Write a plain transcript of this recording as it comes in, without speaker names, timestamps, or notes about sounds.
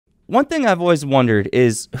one thing I've always wondered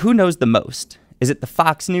is who knows the most? Is it the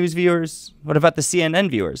Fox News viewers? What about the CNN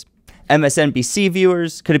viewers? MSNBC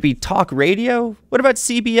viewers? Could it be talk radio? What about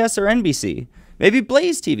CBS or NBC? Maybe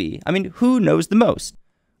Blaze TV? I mean, who knows the most?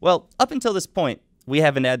 Well, up until this point, we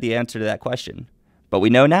haven't had the answer to that question. But we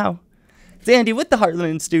know now. It's Andy with the Heartland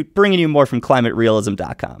Institute, bringing you more from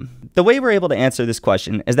climaterealism.com. The way we're able to answer this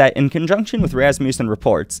question is that in conjunction with Rasmussen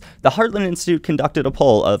Reports, the Heartland Institute conducted a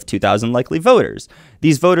poll of 2,000 likely voters.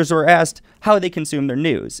 These voters were asked how they consume their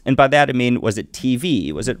news. And by that I mean, was it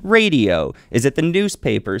TV? Was it radio? Is it the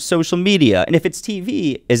newspaper, social media? And if it's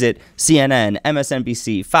TV, is it CNN,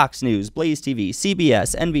 MSNBC, Fox News, Blaze TV,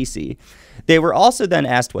 CBS, NBC? They were also then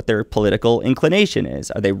asked what their political inclination is.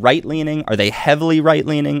 Are they right-leaning? Are they heavily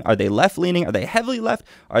right-leaning? Are they left-leaning? Are they heavily left?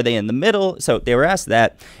 Are they in the middle? So they were asked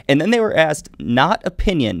that. And then they were asked not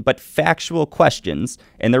opinion, but factual questions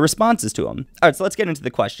and their responses to them. All right, so let's get into the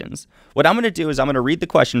questions. What I'm going to do is I'm going to read the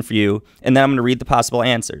question for you, and then I'm going to read the possible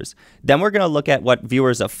answers. Then we're going to look at what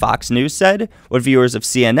viewers of Fox News said, what viewers of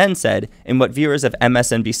CNN said, and what viewers of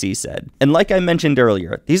MSNBC said. And like I mentioned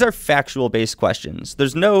earlier, these are factual-based questions.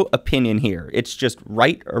 There's no opinion here. It's just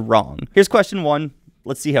right or wrong. Here's question 1.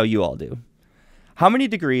 Let's see how you all do. How many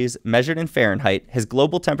degrees measured in Fahrenheit has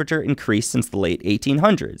global temperature increased since the late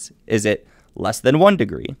 1800s? Is it less than 1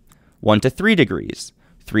 degree, 1 to 3 degrees,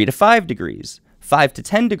 3 to 5 degrees, 5 to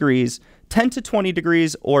 10 degrees, 10 to 20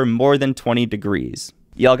 degrees, or more than 20 degrees?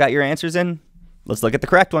 Y'all got your answers in? Let's look at the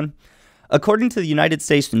correct one. According to the United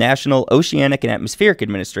States National Oceanic and Atmospheric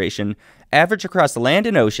Administration, average across land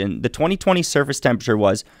and ocean, the 2020 surface temperature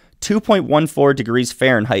was 2.14 degrees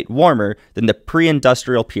Fahrenheit warmer than the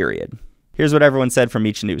pre-industrial period. Here's what everyone said from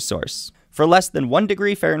each news source. For less than 1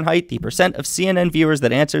 degree Fahrenheit, the percent of CNN viewers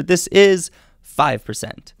that answered this is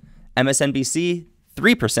 5%. MSNBC,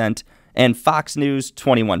 3%, and Fox News,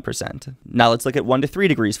 21%. Now let's look at 1 to 3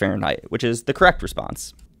 degrees Fahrenheit, which is the correct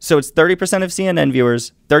response. So it's 30% of CNN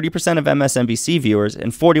viewers, 30% of MSNBC viewers,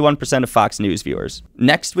 and 41% of Fox News viewers.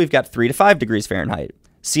 Next, we've got 3 to 5 degrees Fahrenheit.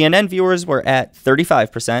 CNN viewers were at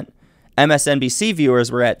 35%, MSNBC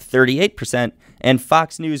viewers were at 38%, and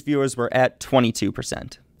Fox News viewers were at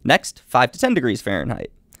 22%. Next, 5 to 10 degrees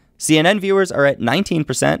Fahrenheit. CNN viewers are at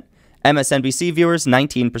 19%, MSNBC viewers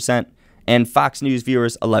 19%, and Fox News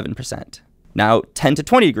viewers 11%. Now, 10 to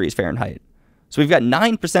 20 degrees Fahrenheit. So we've got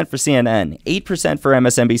 9% for CNN, 8% for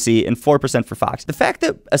MSNBC, and 4% for Fox. The fact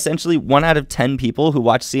that essentially 1 out of 10 people who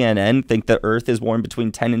watch CNN think the Earth is warm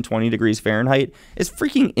between 10 and 20 degrees Fahrenheit is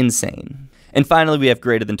freaking insane. And finally, we have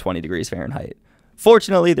greater than 20 degrees Fahrenheit.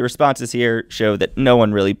 Fortunately, the responses here show that no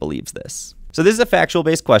one really believes this. So this is a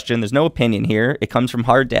factual-based question. There's no opinion here. It comes from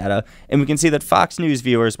hard data. And we can see that Fox News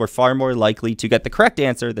viewers were far more likely to get the correct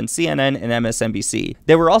answer than CNN and MSNBC.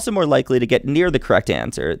 They were also more likely to get near the correct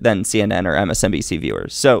answer than CNN or MSNBC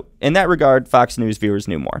viewers. So in that regard, Fox News viewers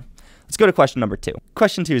knew more. Let's go to question number 2.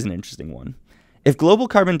 Question 2 is an interesting one. If global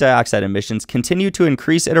carbon dioxide emissions continue to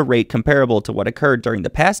increase at a rate comparable to what occurred during the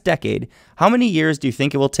past decade, how many years do you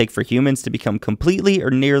think it will take for humans to become completely or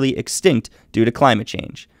nearly extinct due to climate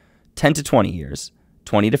change? 10 to 20 years,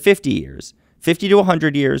 20 to 50 years, 50 to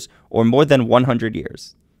 100 years, or more than 100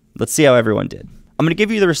 years? Let's see how everyone did. I'm going to give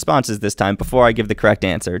you the responses this time before I give the correct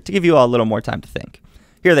answer to give you all a little more time to think.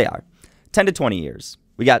 Here they are. 10 to 20 years.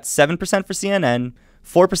 We got 7% for CNN,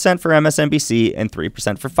 4% for MSNBC, and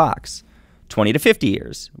 3% for Fox. 20 to 50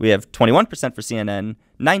 years. We have 21% for CNN,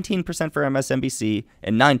 19% for MSNBC,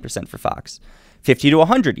 and 9% for Fox. 50 to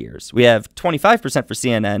 100 years. We have 25% for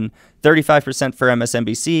CNN, 35% for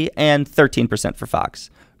MSNBC, and 13% for Fox.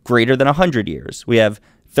 Greater than 100 years. We have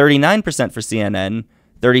 39% for CNN,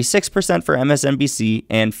 36% for MSNBC,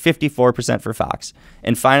 and 54% for Fox.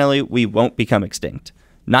 And finally, we won't become extinct.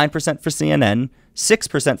 9% for CNN,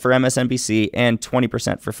 6% for MSNBC, and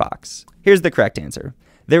 20% for Fox. Here's the correct answer.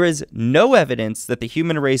 There is no evidence that the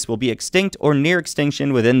human race will be extinct or near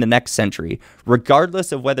extinction within the next century,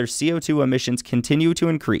 regardless of whether CO2 emissions continue to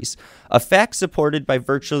increase, a fact supported by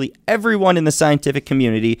virtually everyone in the scientific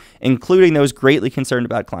community, including those greatly concerned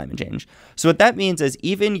about climate change. So what that means is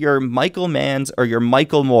even your Michael Manns or your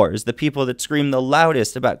Michael Moores, the people that scream the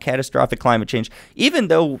loudest about catastrophic climate change, even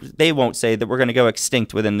though they won't say that we're going to go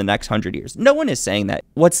extinct within the next 100 years. No one is saying that.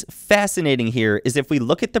 What's fascinating here is if we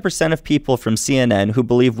look at the percent of people from CNN who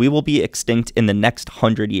believe we will be extinct in the next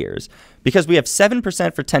 100 years, because we have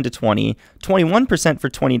 7% for 10 to 20, 21% for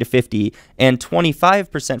 20 to 50, and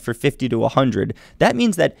 25% for 50 to 100. That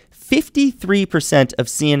means that 53% of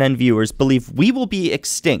CNN viewers believe we will be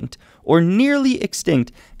extinct or nearly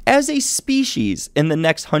extinct as a species in the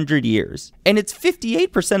next 100 years. And it's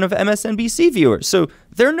 58% of MSNBC viewers. So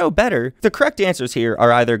they're no better. The correct answers here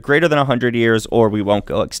are either greater than 100 years or we won't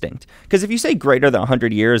go extinct. Because if you say greater than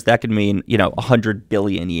 100 years, that could mean, 100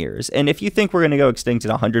 billion years. And if you think we're going to go extinct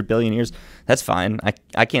in 100 billion years, that's fine.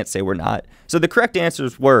 I can't say we're not. So the correct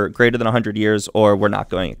answers were greater than 100 years or we're not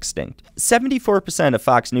going extinct. 74% of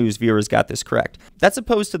Fox News viewers got this correct. That's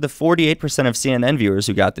opposed to the 48% of CNN viewers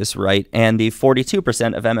who got this right and the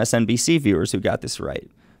 42% of MSNBC viewers who got this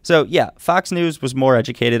right. So yeah, Fox News was more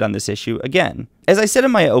educated on this issue again. As I said in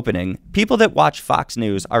my opening, people that watch Fox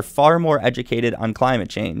News are far more educated on climate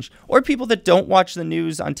change, or people that don't watch the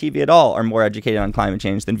news on TV at all are more educated on climate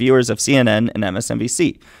change than viewers of CNN and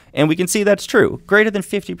MSNBC. And we can see that's true. Greater than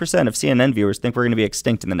 50% of CNN viewers think we're going to be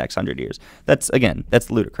extinct in the next 100 years. That's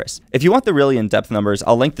ludicrous. If you want the really in-depth numbers,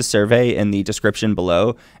 I'll link the survey in the description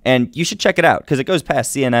below, and you should check it out because it goes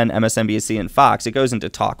past CNN, MSNBC, and Fox. It goes into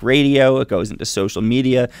talk radio, it goes into social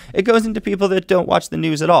media, it goes into people that don't watch the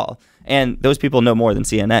news at all. And those people know more than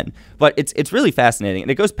CNN. But it's really fascinating, and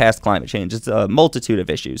it goes past climate change. It's a multitude of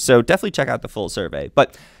issues. So definitely check out the full survey.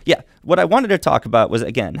 But yeah, what I wanted to talk about was,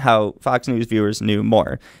 again, how Fox News viewers knew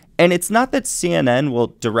more. And it's not that CNN will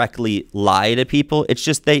directly lie to people. It's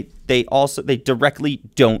just they directly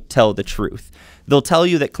don't tell the truth. They'll tell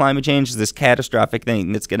you that climate change is this catastrophic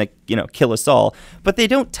thing that's going to, kill us all. But they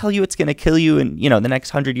don't tell you it's going to kill you in, the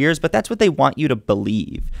next 100 years. But that's what they want you to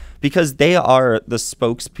believe because they are the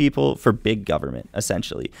spokespeople for big government,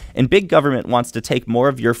 essentially. And big government wants to take more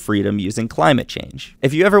of your freedom using climate change.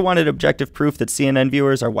 If you ever wanted objective proof that CNN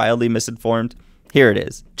viewers are wildly misinformed, here it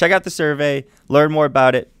is. Check out the survey, learn more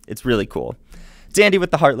about it. It's really cool. It's Andy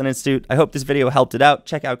with the Heartland Institute. I hope this video helped it out.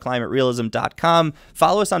 Check out climaterealism.com.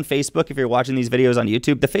 Follow us on Facebook if you're watching these videos on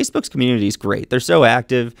YouTube. The Facebook's community is great. They're so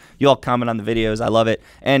active. You all comment on the videos. I love it.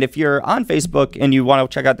 And if you're on Facebook and you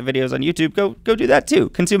want to check out the videos on YouTube, go do that too.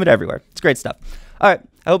 Consume it everywhere. It's great stuff. All right.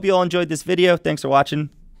 I hope you all enjoyed this video. Thanks for watching.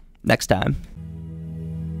 Next time.